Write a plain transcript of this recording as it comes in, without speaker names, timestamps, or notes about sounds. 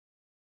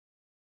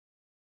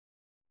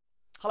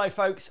Hello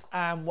folks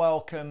and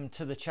welcome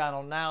to the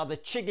channel. Now the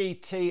Chigee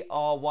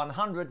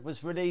TR100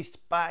 was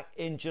released back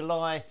in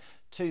July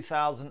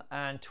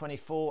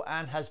 2024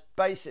 and has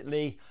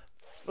basically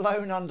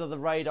flown under the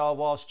radar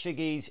whilst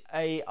Chigee's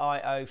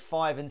AIO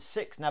 5 and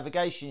 6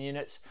 navigation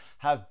units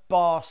have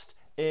basked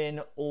in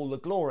all the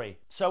glory.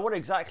 So what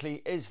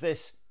exactly is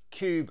this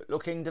cube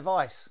looking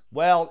device?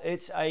 Well,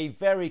 it's a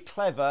very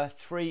clever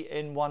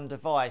 3-in-1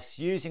 device.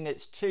 Using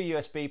its 2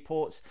 USB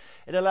ports,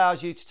 it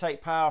allows you to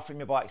take power from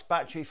your bike's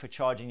battery for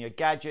charging your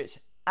gadgets,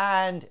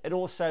 and it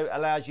also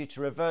allows you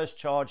to reverse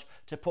charge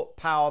to put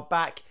power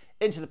back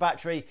into the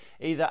battery,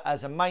 either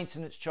as a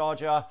maintenance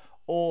charger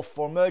or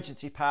for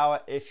emergency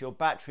power if your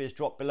battery has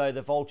dropped below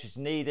the voltage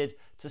needed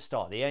to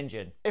start the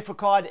engine. If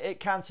required, it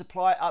can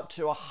supply up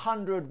to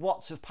 100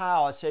 watts of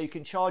power, so you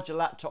can charge your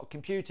laptop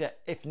computer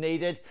if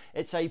needed.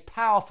 It's a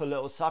powerful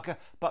little sucker,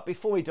 but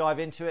before we dive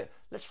into it,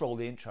 let's roll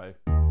the intro.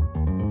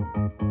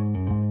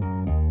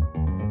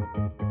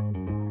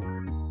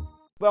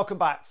 Welcome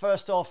back.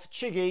 First off,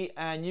 Chigee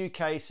and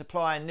UK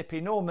supplier Nippy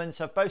Normans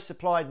have both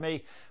supplied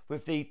me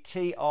with the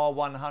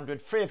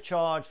TR100 free of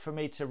charge for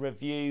me to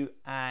review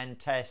and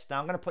test. Now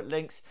I'm going to put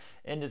links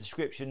in the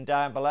description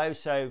down below,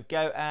 so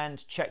go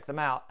and check them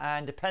out.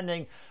 And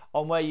depending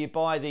on where you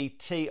buy the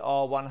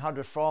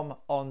TR100 from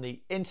on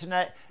the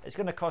internet, it's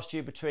going to cost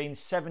you between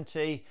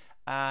 £70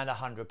 and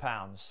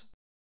 £100.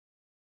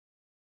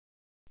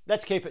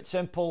 Let's keep it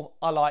simple.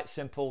 I like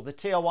simple. The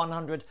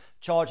TR100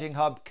 charging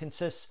hub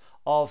consists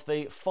of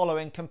the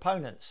following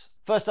components.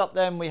 First up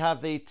then, we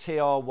have the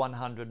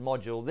TR100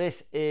 module.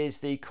 This is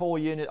the core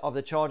unit of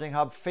the charging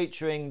hub,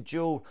 featuring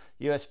dual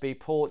USB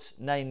ports,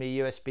 namely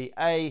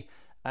USB-A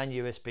and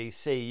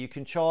USB-C. You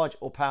can charge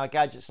or power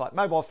gadgets like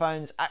mobile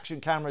phones, action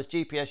cameras,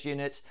 GPS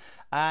units,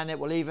 and it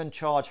will even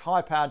charge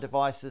high-powered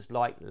devices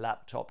like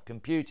laptop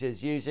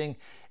computers using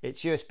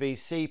its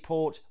USB-C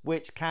port,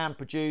 which can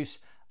produce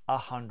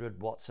 100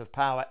 watts of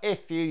power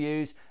if you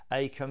use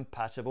a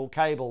compatible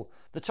cable.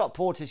 The top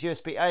port is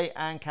USB-A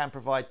and can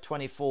provide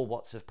 24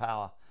 watts of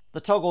power. The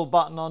toggle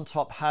button on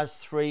top has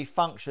 3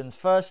 functions.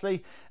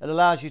 Firstly, it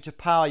allows you to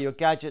power your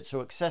gadgets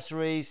or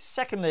accessories.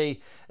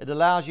 Secondly, it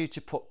allows you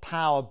to put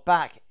power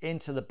back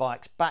into the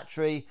bike's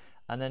battery.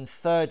 And then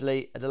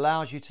thirdly, it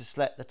allows you to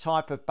select the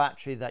type of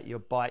battery that your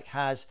bike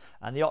has,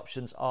 and the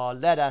options are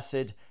lead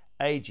acid,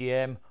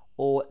 AGM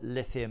or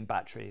lithium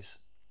batteries.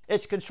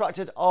 It's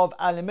constructed of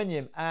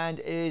aluminium and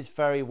is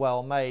very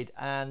well made,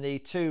 and the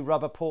 2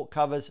 rubber port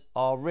covers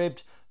are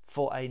ribbed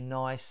for a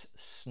nice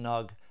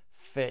snug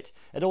fit.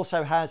 It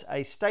also has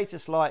a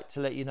status light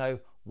to let you know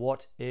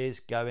what is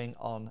going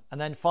on.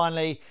 And then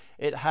finally,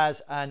 it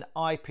has an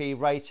IP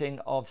rating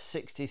of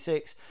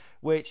 66,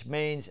 which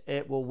means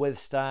it will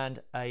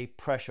withstand a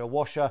pressure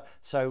washer,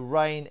 so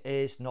rain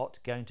is not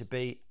going to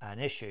be an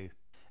issue.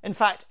 In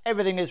fact,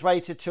 everything is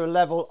rated to a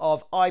level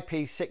of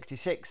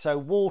IP66, so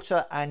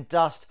water and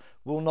dust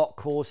will not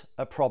cause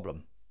a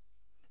problem.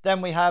 Then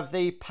we have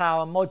the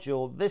power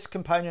module. This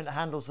component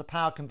handles the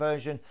power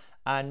conversion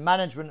and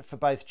management for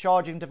both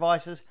charging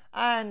devices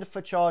and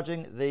for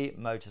charging the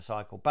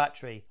motorcycle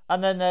battery.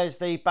 And then there's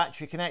the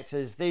battery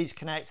connectors. These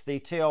connect the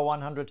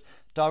TR100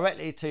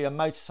 directly to your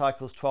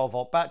motorcycle's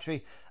 12-volt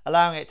battery,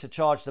 allowing it to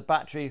charge the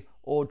battery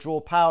or draw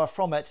power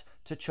from it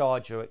to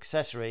charge your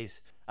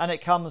accessories. And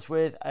it comes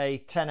with a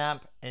 10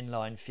 amp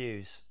inline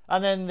fuse.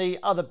 And then the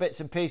other bits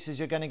and pieces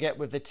you're going to get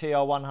with the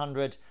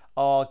TR100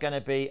 are going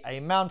to be a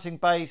mounting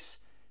base,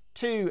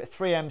 2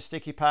 3M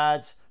sticky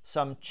pads,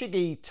 some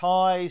Chigee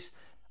ties,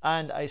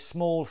 and a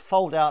small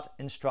fold-out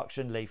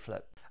instruction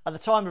leaflet. At the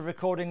time of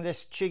recording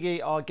this,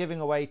 Chigee are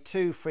giving away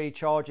 2 free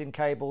charging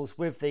cables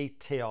with the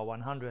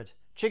TR100.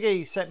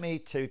 Chigee sent me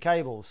 2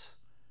 cables.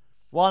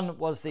 One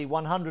was the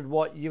 100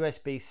 watt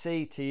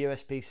USB-C to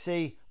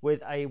USB-C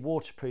with a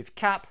waterproof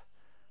cap.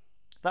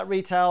 That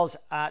retails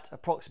at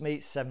approximately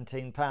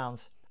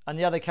 £17. And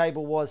the other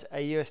cable was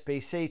a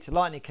USB-C to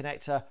Lightning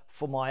connector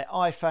for my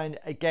iPhone,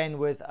 again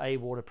with a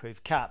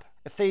waterproof cap.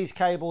 If these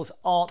cables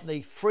aren't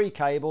the free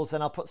cables,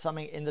 then I'll put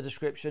something in the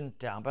description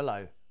down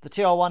below. The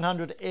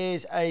TR100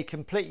 is a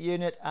complete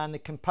unit and the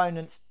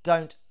components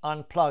don't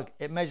unplug.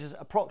 It measures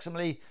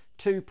approximately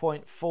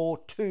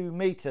 2.42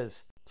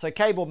 meters. So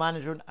cable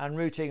management and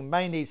routing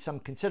may need some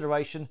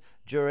consideration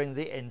during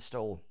the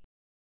install.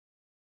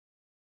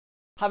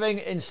 Having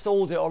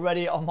installed it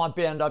already on my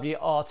BMW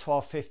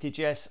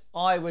R1250GS,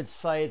 I would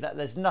say that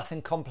there's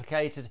nothing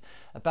complicated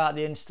about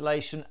the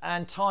installation,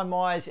 and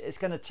time-wise it's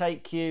going to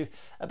take you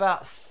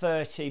about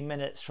 30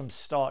 minutes from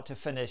start to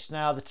finish.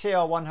 Now the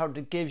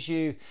TR100 gives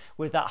you,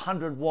 with that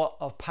 100 watt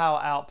of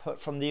power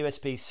output from the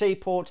USB-C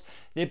port,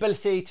 the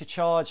ability to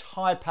charge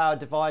high-powered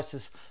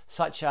devices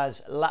such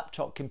as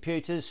laptop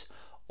computers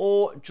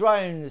or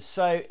drones.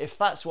 So if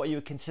that's what you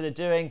would consider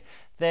doing,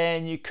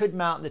 then you could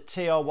mount the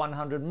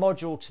TR100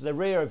 module to the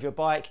rear of your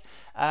bike,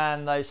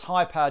 and those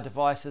high power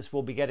devices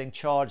will be getting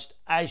charged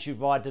as you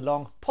ride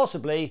along,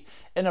 possibly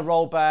in a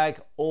roll bag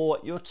or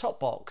your top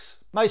box.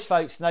 Most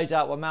folks no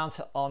doubt will mount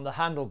it on the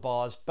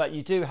handlebars, but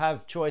you do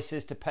have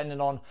choices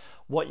depending on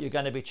what you're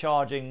going to be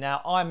charging.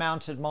 Now I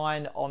mounted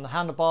mine on the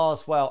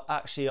handlebars, well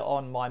actually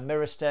on my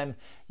mirror stem,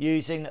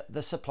 using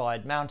the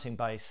supplied mounting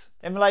base.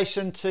 In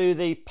relation to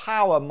the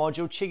power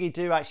module, Chigee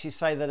do actually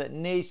say that it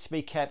needs to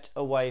be kept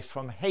away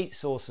from heat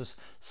sources,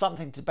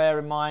 something to bear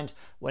in mind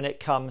when it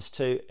comes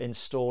to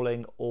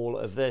installing all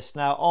of this.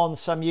 Now on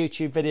some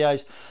YouTube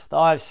videos that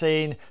I've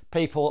seen,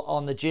 people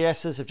on the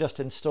GSs have just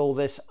installed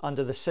this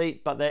under the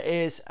seat, but there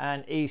is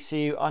an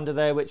ECU under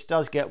there which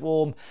does get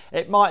warm.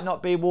 It might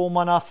not be warm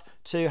enough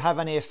to have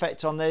any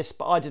effect on this,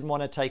 but I didn't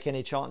want to take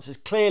any chances.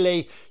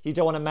 Clearly you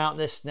don't want to mount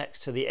this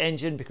next to the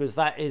engine because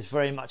that is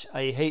very much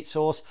a heat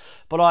source,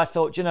 but I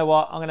thought, you know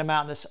what, I'm going to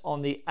mount this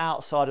on the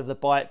outside of the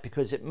bike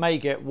because it may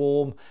get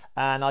warm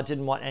and I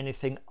didn't want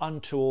anything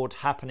untoward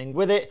happening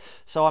with it.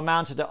 So I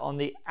mounted it on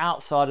the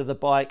outside of the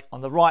bike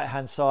on the right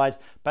hand side,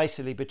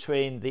 basically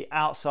between the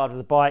outside of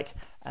the bike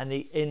and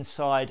the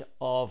inside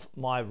of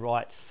my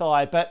right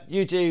thigh, but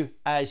you do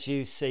as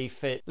you see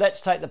fit. Let's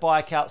take the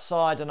bike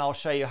outside and I'll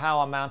show you how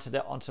I mounted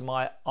it onto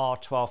my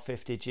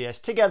R1250GS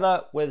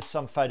together with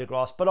some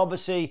photographs, but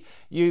obviously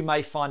you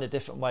may find a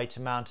different way to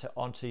mount it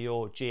onto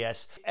your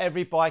GS.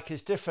 Every bike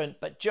is different,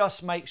 but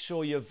just make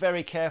sure you're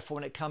very careful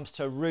when it comes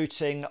to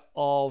routing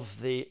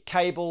of the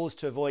cables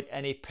to avoid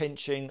any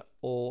pinching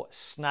or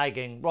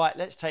snagging. Right,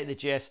 let's take the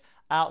GS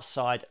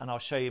outside and I'll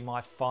show you my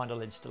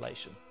final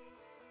installation.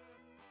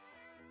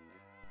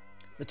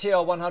 The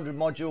TR100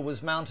 module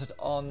was mounted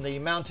on the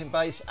mounting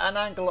base at an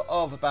angle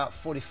of about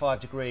 45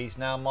 degrees.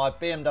 Now my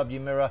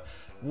BMW mirror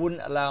wouldn't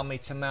allow me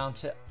to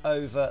mount it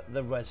over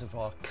the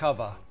reservoir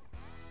cover.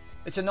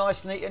 It's a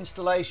nice neat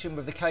installation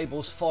with the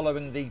cables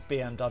following the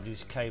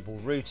BMW's cable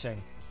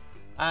routing,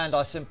 and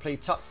I simply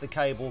tucked the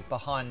cable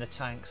behind the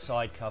tank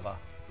side cover,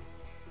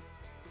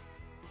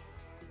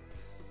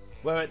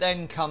 where it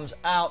then comes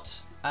out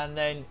and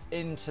then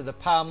into the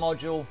power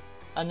module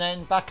and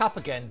then back up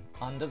again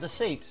under the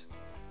seat,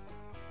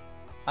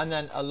 and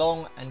then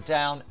along and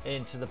down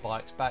into the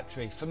bike's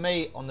battery. For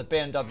me, on the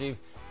BMW,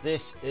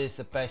 this is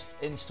the best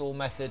install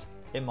method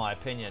in my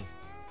opinion.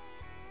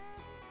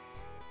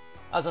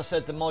 As I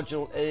said, the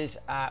module is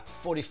at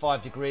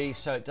 45 degrees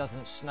so it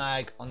doesn't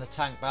snag on the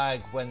tank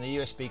bag when the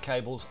USB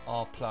cables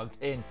are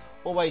plugged in.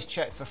 Always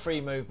check for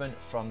free movement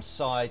from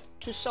side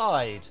to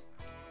side.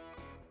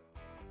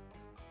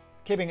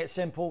 Keeping it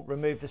simple,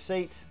 remove the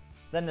seat,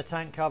 then the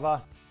tank cover,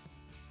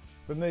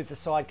 remove the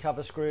side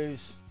cover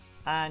screws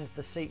and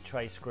the seat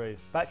tray screw.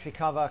 Battery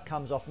cover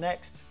comes off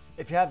next.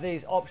 If you have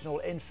these optional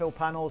infill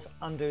panels,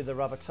 undo the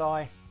rubber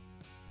tie,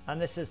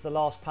 and this is the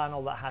last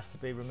panel that has to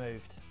be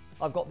removed.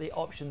 I've got the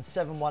option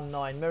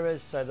 719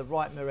 mirrors, so the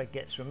right mirror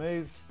gets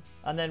removed,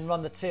 and then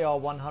run the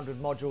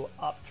TR100 module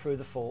up through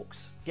the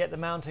forks. Get the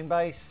mounting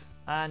base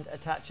and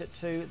attach it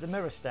to the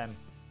mirror stem.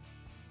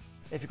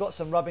 If you've got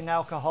some rubbing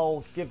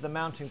alcohol, give the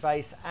mounting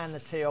base and the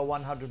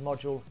TR100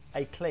 module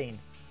a clean.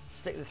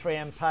 Stick the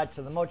 3M pad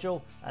to the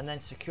module and then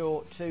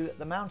secure to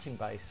the mounting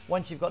base.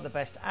 Once you've got the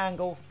best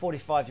angle,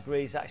 45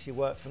 degrees actually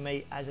worked for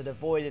me as it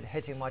avoided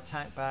hitting my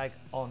tank bag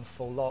on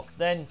full lock.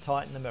 Then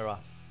tighten the mirror.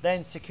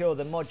 Then secure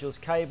the module's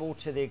cable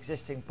to the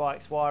existing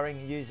bike's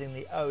wiring using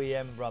the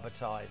OEM rubber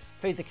ties.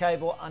 Feed the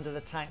cable under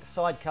the tank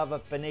side cover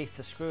beneath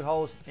the screw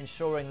holes,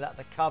 ensuring that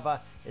the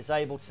cover is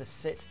able to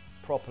sit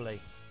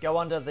properly. Go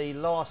under the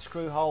last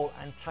screw hole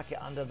and tuck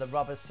it under the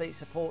rubber seat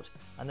support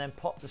and then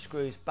pop the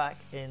screws back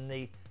in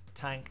the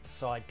tank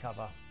side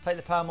cover. Take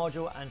the power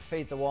module and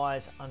feed the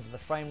wires under the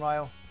frame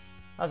rail.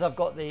 As I've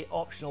got the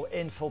optional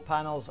infill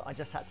panels, I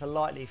just had to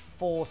lightly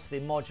force the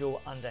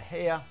module under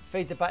here.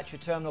 Feed the battery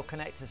terminal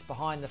connectors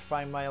behind the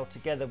frame rail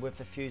together with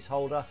the fuse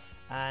holder,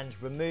 and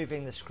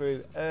removing the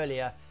screw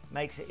earlier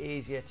makes it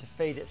easier to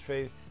feed it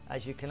through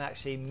as you can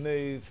actually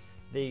move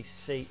the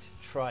seat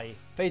tray.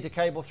 Feed the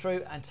cable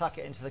through and tuck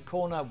it into the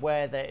corner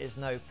where there is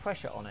no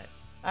pressure on it,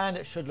 and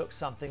it should look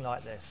something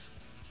like this.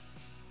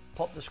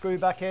 Pop the screw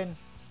back in.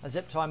 A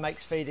zip tie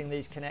makes feeding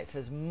these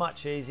connectors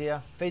much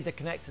easier. Feed the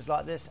connectors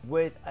like this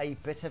with a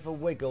bit of a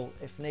wiggle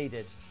if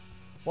needed.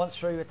 Once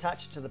through,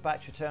 attach it to the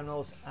battery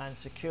terminals and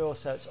secure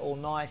so it's all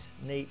nice,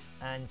 neat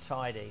and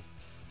tidy.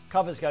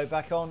 Covers go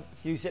back on.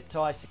 Use zip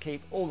ties to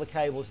keep all the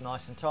cables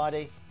nice and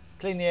tidy.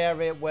 Clean the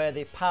area where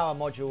the power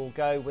module will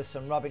go with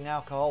some rubbing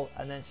alcohol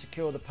and then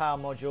secure the power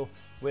module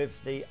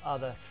with the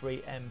other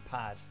 3M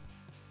pad.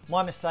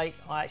 My mistake,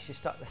 I actually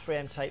stuck the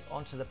 3M tape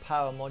onto the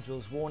power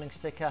module's warning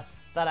sticker.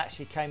 That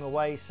actually came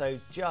away, so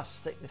just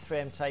stick the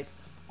 3M tape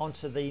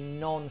onto the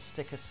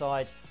non-sticker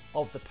side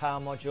of the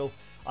power module.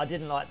 I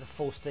didn't like the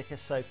full sticker,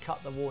 so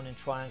cut the warning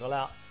triangle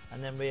out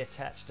and then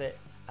reattached it,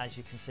 as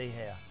you can see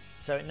here.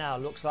 So it now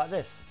looks like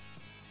this.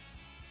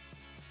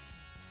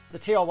 The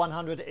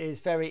TR100 is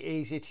very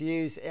easy to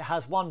use. It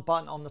has one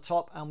button on the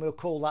top and we'll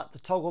call that the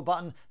toggle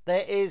button.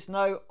 There is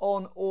no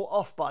on or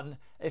off button.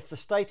 If the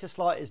status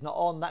light is not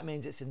on, that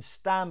means it's in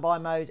standby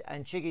mode,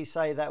 and Chigee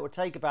say that it will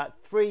take about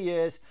 3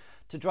 years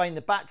to drain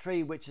the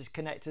battery, which is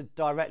connected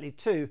directly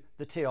to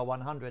the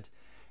TR100.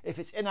 If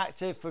it's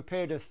inactive for a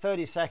period of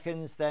 30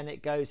 seconds, then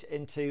it goes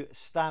into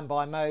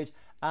standby mode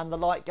and the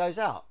light goes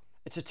out.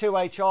 It's a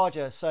two-way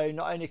charger, so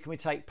not only can we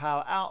take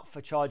power out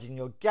for charging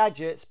your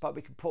gadgets, but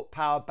we can put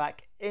power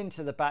back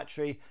into the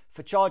battery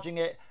for charging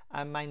it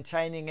and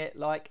maintaining it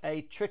like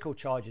a trickle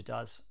charger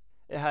does.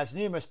 It has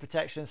numerous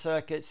protection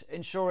circuits,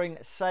 ensuring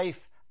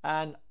safe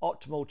and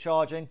optimal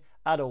charging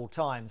at all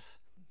times.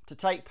 To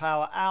take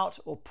power out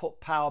or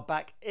put power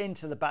back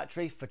into the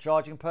battery for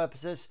charging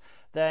purposes,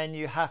 then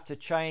you have to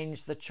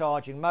change the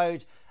charging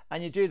mode,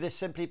 and you do this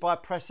simply by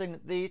pressing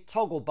the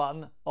toggle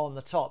button on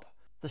the top.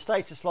 The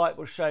status light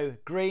will show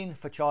green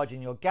for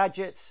charging your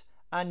gadgets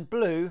and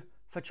blue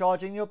for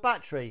charging your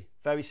battery.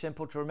 Very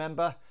simple to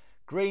remember.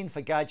 Green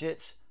for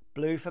gadgets,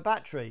 blue for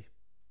battery.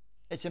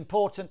 It's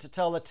important to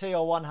tell the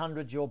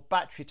TR100 your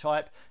battery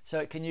type so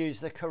it can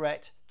use the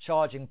correct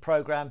charging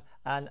program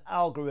and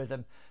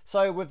algorithm.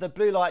 So with the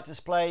blue light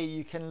display,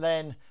 you can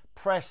then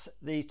press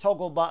the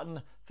toggle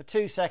button for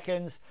 2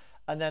 seconds,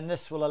 and then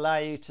this will allow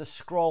you to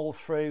scroll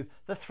through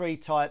the 3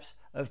 types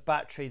of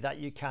battery that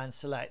you can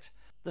select.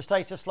 The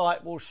status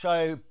light will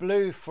show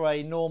blue for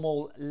a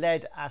normal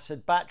lead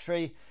acid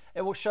battery.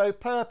 It will show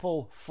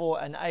purple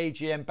for an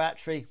AGM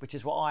battery, which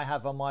is what I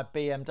have on my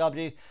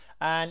BMW.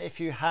 And if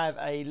you have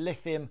a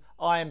lithium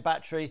ion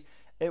battery,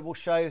 it will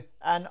show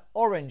an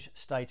orange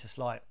status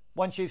light.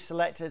 Once you've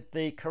selected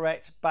the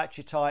correct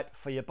battery type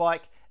for your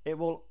bike, it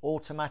will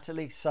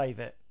automatically save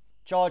it.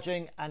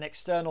 Charging an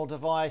external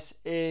device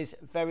is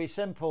very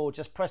simple.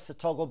 Just press the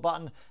toggle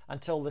button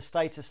until the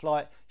status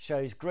light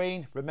shows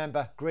green.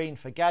 Remember, green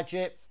for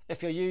gadget.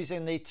 If you're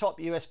using the top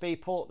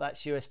USB port,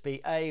 that's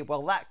USB-A,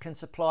 well, that can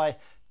supply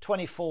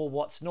 24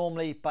 watts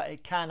normally, but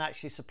it can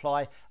actually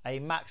supply a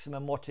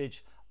maximum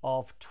wattage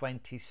of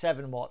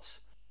 27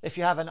 watts. If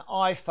you have an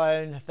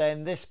iPhone,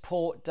 then this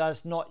port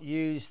does not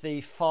use the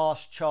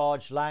fast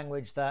charge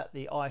language that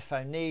the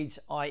iPhone needs,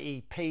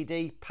 i.e.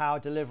 PD, power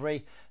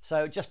delivery. So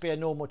it'll just be a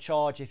normal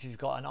charge if you've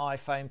got an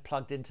iPhone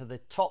plugged into the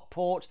top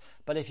port.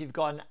 But if you've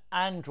got an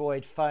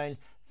Android phone,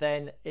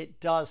 then it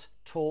does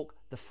talk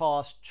the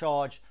fast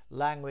charge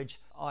language,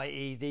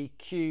 i.e. the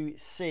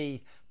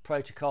QC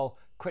protocol,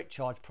 quick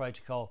charge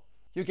protocol.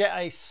 You get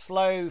a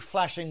slow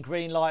flashing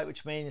green light,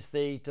 which means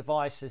the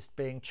device is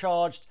being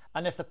charged.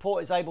 And if the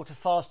port is able to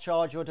fast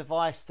charge your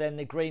device, then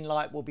the green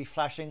light will be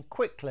flashing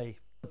quickly.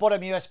 The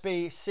bottom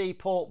USB-C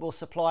port will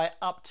supply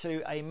up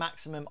to a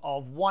maximum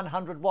of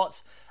 100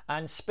 watts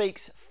and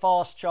speaks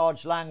fast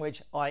charge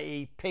language,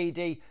 i.e.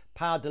 PD,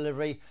 power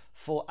delivery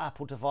for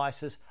Apple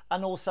devices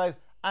and also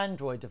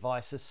Android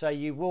devices. So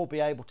you will be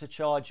able to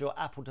charge your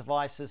Apple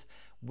devices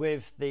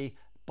with the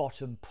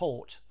bottom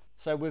port.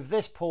 So with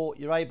this port,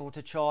 you're able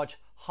to charge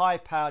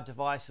high-powered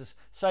devices,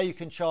 so you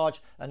can charge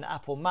an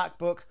Apple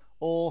MacBook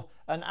or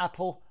an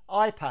Apple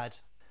iPad.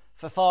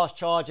 For fast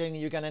charging,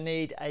 you're going to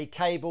need a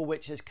cable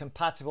which is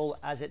compatible,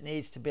 as it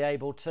needs to be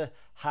able to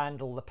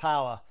handle the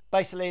power.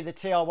 Basically, the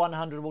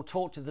TR100 will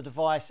talk to the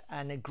device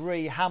and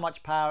agree how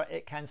much power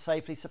it can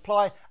safely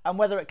supply and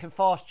whether it can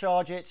fast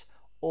charge it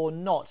or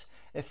not.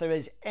 If there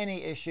is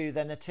any issue,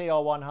 then the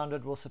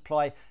TR100 will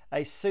supply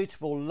a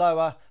suitable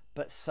lower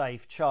but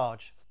safe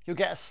charge. You'll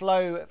get a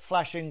slow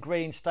flashing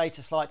green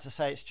status light to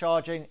say it's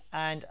charging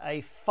and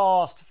a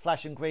fast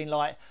flashing green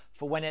light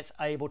for when it's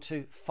able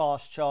to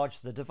fast charge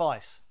the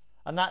device.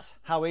 And that's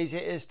how easy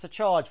it is to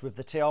charge with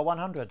the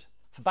TR100.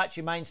 For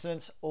battery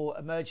maintenance or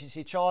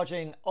emergency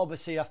charging,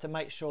 obviously you have to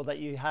make sure that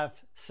you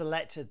have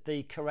selected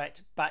the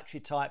correct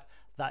battery type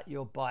that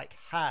your bike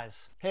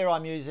has. Here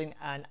I'm using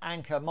an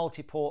Anker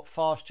multi-port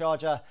fast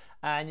charger,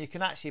 and you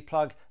can actually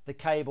plug the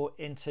cable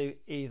into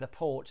either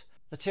port.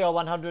 The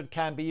TR100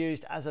 can be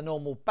used as a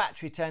normal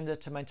battery tender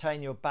to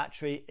maintain your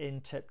battery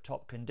in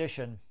tip-top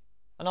condition.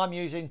 And I'm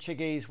using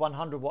Chigee's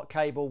 100 watt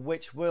cable,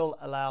 which will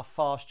allow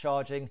fast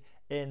charging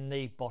in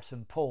the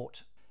bottom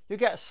port. You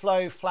get a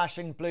slow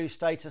flashing blue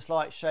status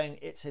light showing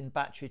it's in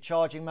battery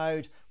charging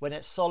mode. When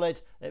it's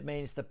solid, it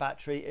means the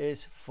battery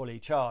is fully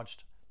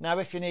charged. Now,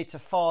 if you need to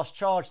fast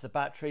charge the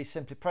battery,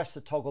 simply press the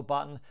toggle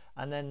button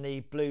and then the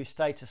blue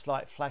status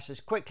light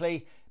flashes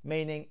quickly,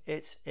 meaning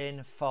it's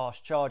in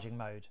fast charging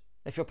mode.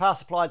 If your power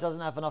supply doesn't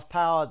have enough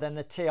power, then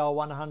the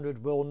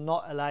TR100 will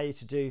not allow you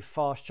to do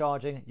fast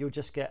charging. You'll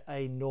just get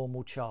a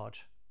normal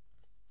charge.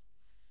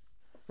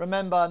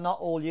 Remember, not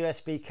all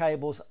USB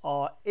cables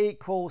are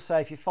equal, so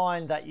if you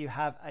find that you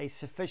have a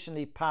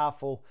sufficiently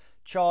powerful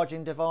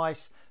charging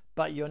device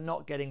but you're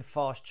not getting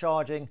fast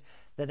charging,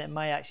 then it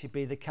may actually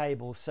be the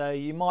cable. So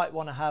you might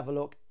want to have a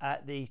look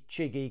at the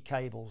Chigee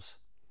cables.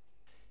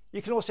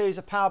 You can also use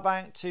a power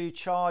bank to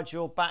charge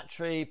your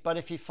battery, but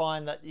if you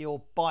find that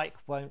your bike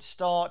won't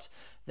start,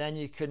 then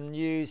you can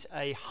use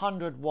a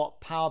 100 watt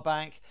power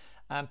bank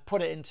and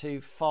put it into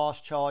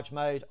fast charge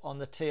mode on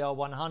the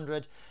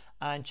TR100,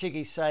 and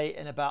Chigee say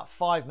in about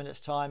 5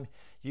 minutes time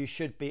you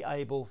should be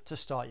able to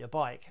start your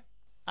bike.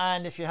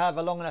 And if you have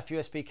a long enough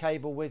USB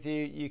cable with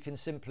you, you can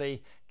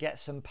simply get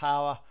some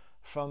power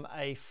from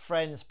a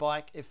friend's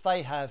bike if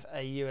they have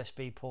a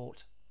USB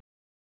port.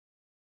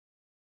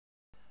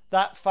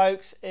 That,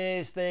 folks,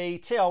 is the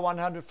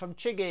TR100 from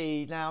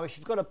Chigee. Now, if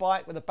you've got a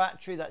bike with a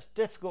battery that's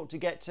difficult to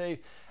get to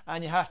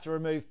and you have to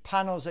remove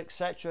panels,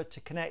 etc., to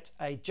connect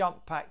a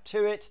jump pack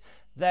to it,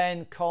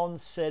 then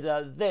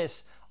consider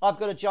this. I've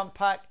got a jump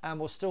pack and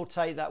will still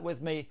take that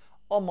with me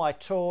on my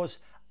tours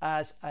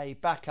as a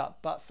backup,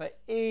 but for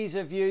ease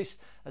of use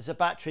as a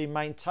battery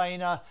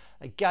maintainer,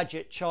 a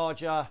gadget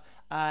charger,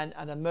 and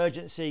an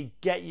emergency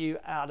get you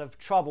out of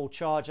trouble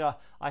charger,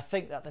 I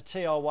think that the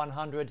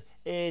TR100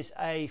 is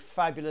a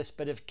fabulous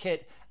bit of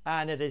kit,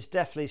 and it is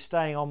definitely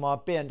staying on my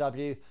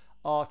BMW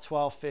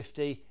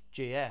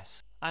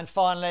R1250GS. And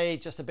finally,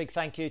 just a big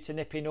thank you to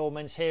Nippy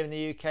Normans here in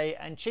the UK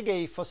and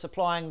Chigee for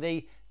supplying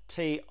the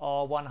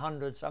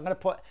TR100s. I'm going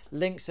to put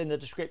links in the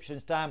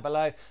descriptions down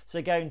below,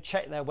 so go and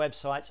check their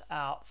websites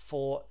out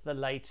for the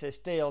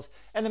latest deals.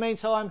 In the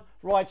meantime,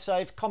 ride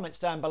safe, comments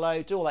down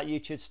below, do all that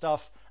YouTube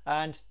stuff,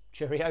 and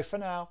cheerio for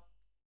now.